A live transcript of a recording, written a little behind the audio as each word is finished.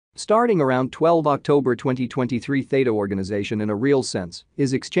Starting around 12 October 2023, Theta organization in a real sense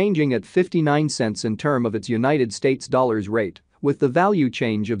is exchanging at 59 cents in term of its United States dollars rate, with the value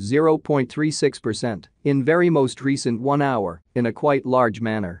change of 0.36% in very most recent 1 hour in a quite large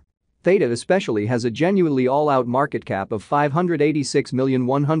manner. Theta especially has a genuinely all-out market cap of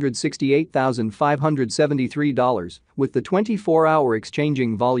 $586,168,573, with the 24-hour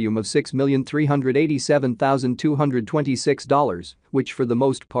exchanging volume of $6,387,226, which for the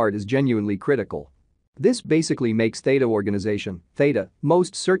most part is genuinely critical. This basically makes Theta organization, Theta,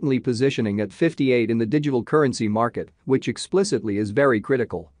 most certainly positioning at 58 in the digital currency market, which explicitly is very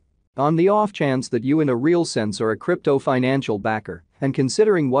critical. On the off chance that you in a real sense are a crypto financial backer, and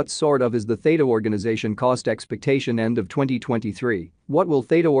considering what sort of is the Theta organization cost expectation end of 2023, what will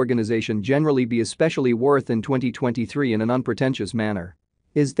Theta organization generally be especially worth in 2023 in an unpretentious manner?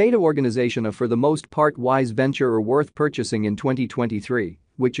 Is Theta organization a for the most part wise venture or worth purchasing in 2023,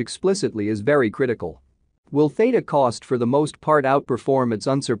 which explicitly is very critical? Will Theta cost for the most part outperform its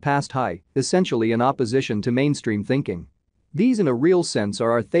unsurpassed high, essentially in opposition to mainstream thinking? These in a real sense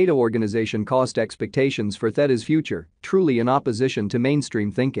are our Theta organization cost expectations for Theta's future, truly in opposition to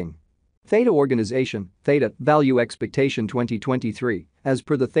mainstream thinking. Theta organization, Theta, value expectation 2023, as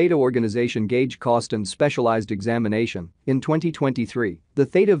per the Theta organization gauge cost and specialized examination, in 2023, the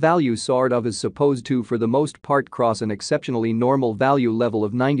Theta value sort of is supposed to for the most part cross an exceptionally normal value level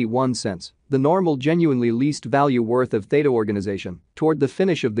of 91 cents, the normal genuinely least value worth of Theta organization, toward the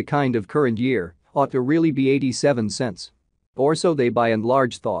finish of the kind of current year, ought to really be 87 cents. Or so they by and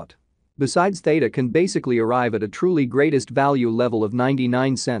large thought. Besides, Theta can basically arrive at a truly greatest value level of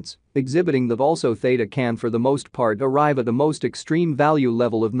 99 cents, exhibiting that also Theta can for the most part arrive at the most extreme value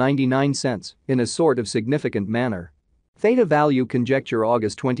level of 99 cents in a sort of significant manner. Theta value conjecture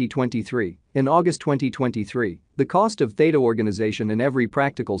August 2023. In August 2023, the cost of Theta organization in every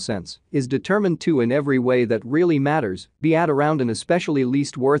practical sense is determined to in every way that really matters be at around an especially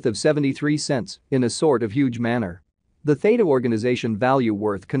least worth of 73 cents in a sort of huge manner. The Theta organization value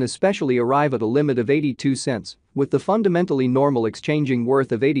worth can especially arrive at a limit of 82 cents, with the fundamentally normal exchanging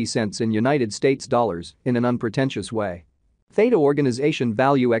worth of 80 cents in United States dollars in an unpretentious way. Theta organization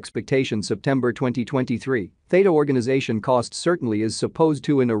value expectation September 2023. Theta organization cost certainly is supposed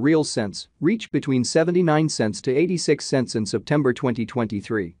to in a real sense reach between 79 cents to 86 cents in September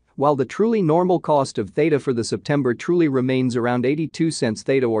 2023. While the truly normal cost of Theta for the September truly remains around 82 cents.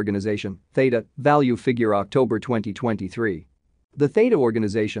 Theta organization, Theta, value figure October 2023. The Theta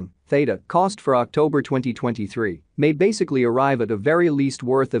organization, Theta, cost for October 2023 may basically arrive at a very least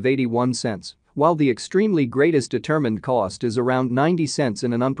worth of 81 cents, while the extremely greatest determined cost is around 90 cents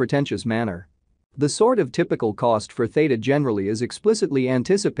in an unpretentious manner. The sort of typical cost for Theta generally is explicitly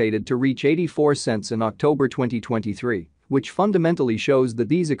anticipated to reach 84 cents in October 2023. Which fundamentally shows that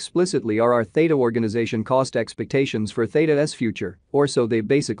these explicitly are our Theta organization cost expectations for Theta's future, or so they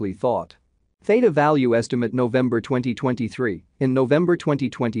basically thought. Theta value estimate November 2023. In November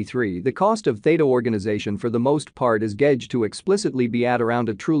 2023, the cost of Theta organization for the most part is gauged to explicitly be at around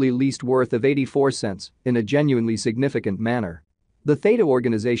a truly least worth of 84 cents in a genuinely significant manner. The Theta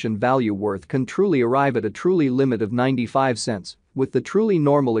organization value worth can truly arrive at a truly limit of 95 cents, with the truly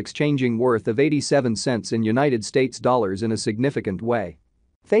normal exchanging worth of 87 cents in United States dollars in a significant way.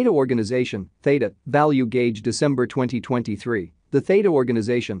 Theta organization, Theta, value gauge December 2023. The Theta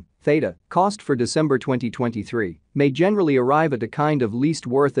organization, Theta, cost for December 2023 may generally arrive at a kind of least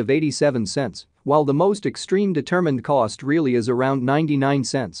worth of 87 cents, while the most extreme determined cost really is around 99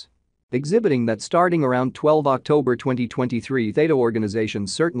 cents. Exhibiting that starting around 12 October 2023, Theta organization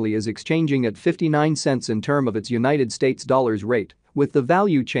certainly is exchanging at 59 cents in term of its United States dollars rate, with the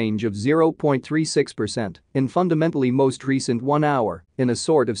value change of 0.36% in fundamentally most recent 1 hour in a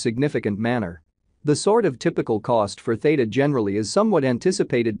sort of significant manner. The sort of typical cost for Theta generally is somewhat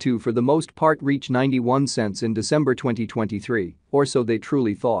anticipated to for the most part reach 91 cents in December 2023, or so they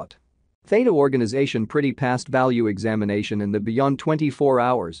truly thought. Theta organization pretty past value examination in the beyond 24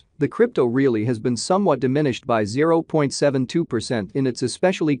 hours, the crypto really has been somewhat diminished by 0.72% in its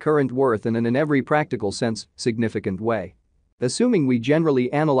especially current worth and in every practical sense, significant way. Assuming we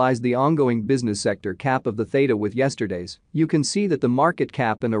generally analyze the ongoing business sector cap of the Theta with yesterday's, you can see that the market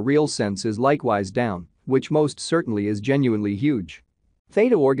cap in a real sense is likewise down, which most certainly is genuinely huge.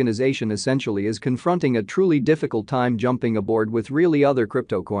 Theta organization essentially is confronting a truly difficult time jumping aboard with really other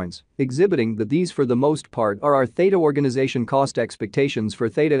crypto coins, exhibiting that these for the most part are our Theta organization cost expectations for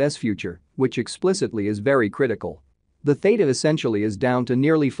Theta's future, which explicitly is very critical. The Theta essentially is down to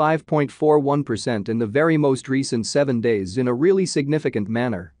nearly 5.41% in the very most recent 7 days in a really significant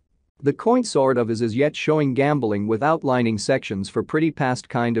manner. The coin sort of is as yet showing gambling with outlining sections for pretty past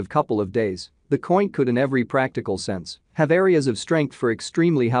kind of couple of days. The coin could in every practical sense have areas of strength for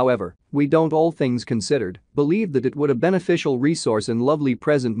extremely, however, we don't, all things considered, believe that it would a beneficial resource in lovely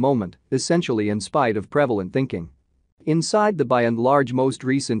present moment, essentially in spite of prevalent thinking. Inside the by and large most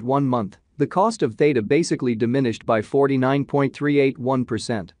recent 1 month, the cost of Theta basically diminished by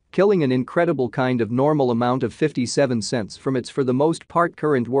 49.381%, killing an incredible kind of normal amount of 57 cents from its for the most part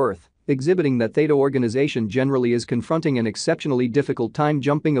current worth, exhibiting that Theta organization generally is confronting an exceptionally difficult time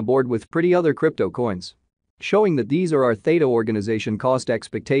jumping aboard with pretty other crypto coins. Showing that these are our Theta organization cost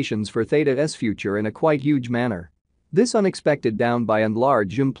expectations for Theta's future in a quite huge manner. This unexpected down by and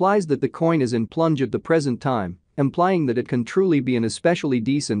large implies that the coin is in plunge at the present time, implying that it can truly be an especially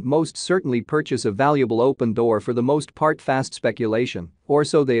decent, most certainly purchase a valuable open door for the most part fast speculation, or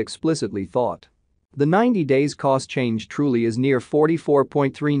so they explicitly thought. The 90 days cost change truly is near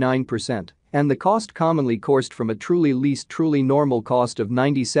 44.39%, and the cost commonly coursed from a truly least truly normal cost of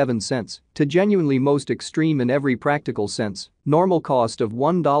 97 cents to genuinely most extreme in every practical sense, normal cost of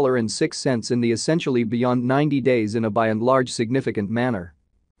 $1.06 in the essentially beyond 90 days in a by and large significant manner.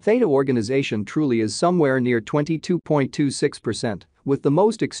 Theta organization truly is somewhere near 22.26%, with the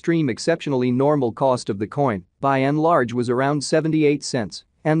most extreme exceptionally normal cost of the coin, by and large, was around 78 cents,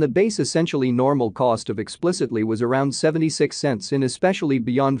 and the base essentially normal cost of explicitly was around 76 cents in especially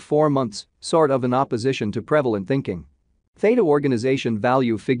beyond 4 months, sort of in opposition to prevalent thinking. Theta organization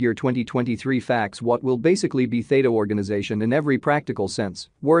value figure 2023 facts. What will basically be Theta organization in every practical sense,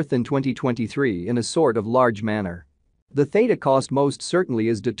 worth in 2023 in a sort of large manner. The Theta cost most certainly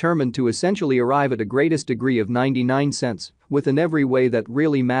is determined to essentially arrive at a greatest degree of 99 cents, with in every way that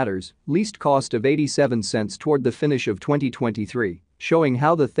really matters, least cost of 87 cents toward the finish of 2023, showing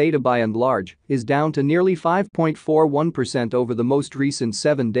how the Theta by and large is down to nearly 5.41% over the most recent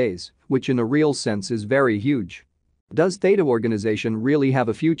 7 days, which in a real sense is very huge. Does Theta organization really have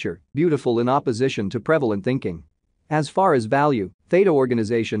a future, beautiful in opposition to prevalent thinking? As far as value, Theta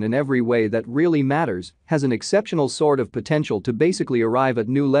organization in every way that really matters has an exceptional sort of potential to basically arrive at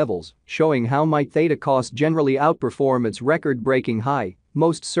new levels, showing how might Theta cost generally outperform its record-breaking high,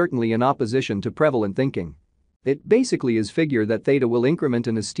 most certainly in opposition to prevalent thinking. It basically is figure that Theta will increment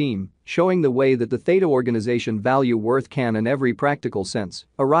in esteem, showing the way that the Theta organization value worth can in every practical sense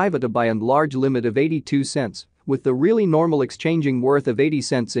arrive at a by and large limit of 82 cents, with the really normal exchanging worth of 80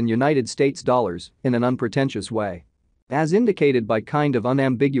 cents in United States dollars in an unpretentious way. As indicated by kind of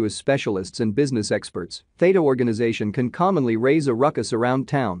unambiguous specialists and business experts, Theta organization can commonly raise a ruckus around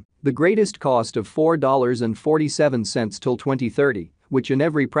town, the greatest cost of $4.47 till 2030, which in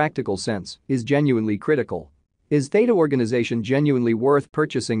every practical sense is genuinely critical. Is Theta organization genuinely worth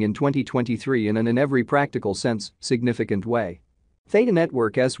purchasing in 2023 in an in every practical sense significant way? Theta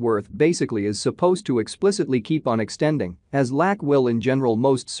network's worth basically is supposed to explicitly keep on extending, as lack will in general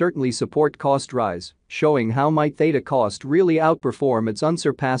most certainly support cost rise, showing how might Theta cost really outperform its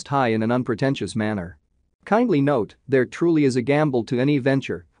unsurpassed high in an unpretentious manner. Kindly note, there truly is a gamble to any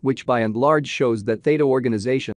venture, which by and large shows that Theta organization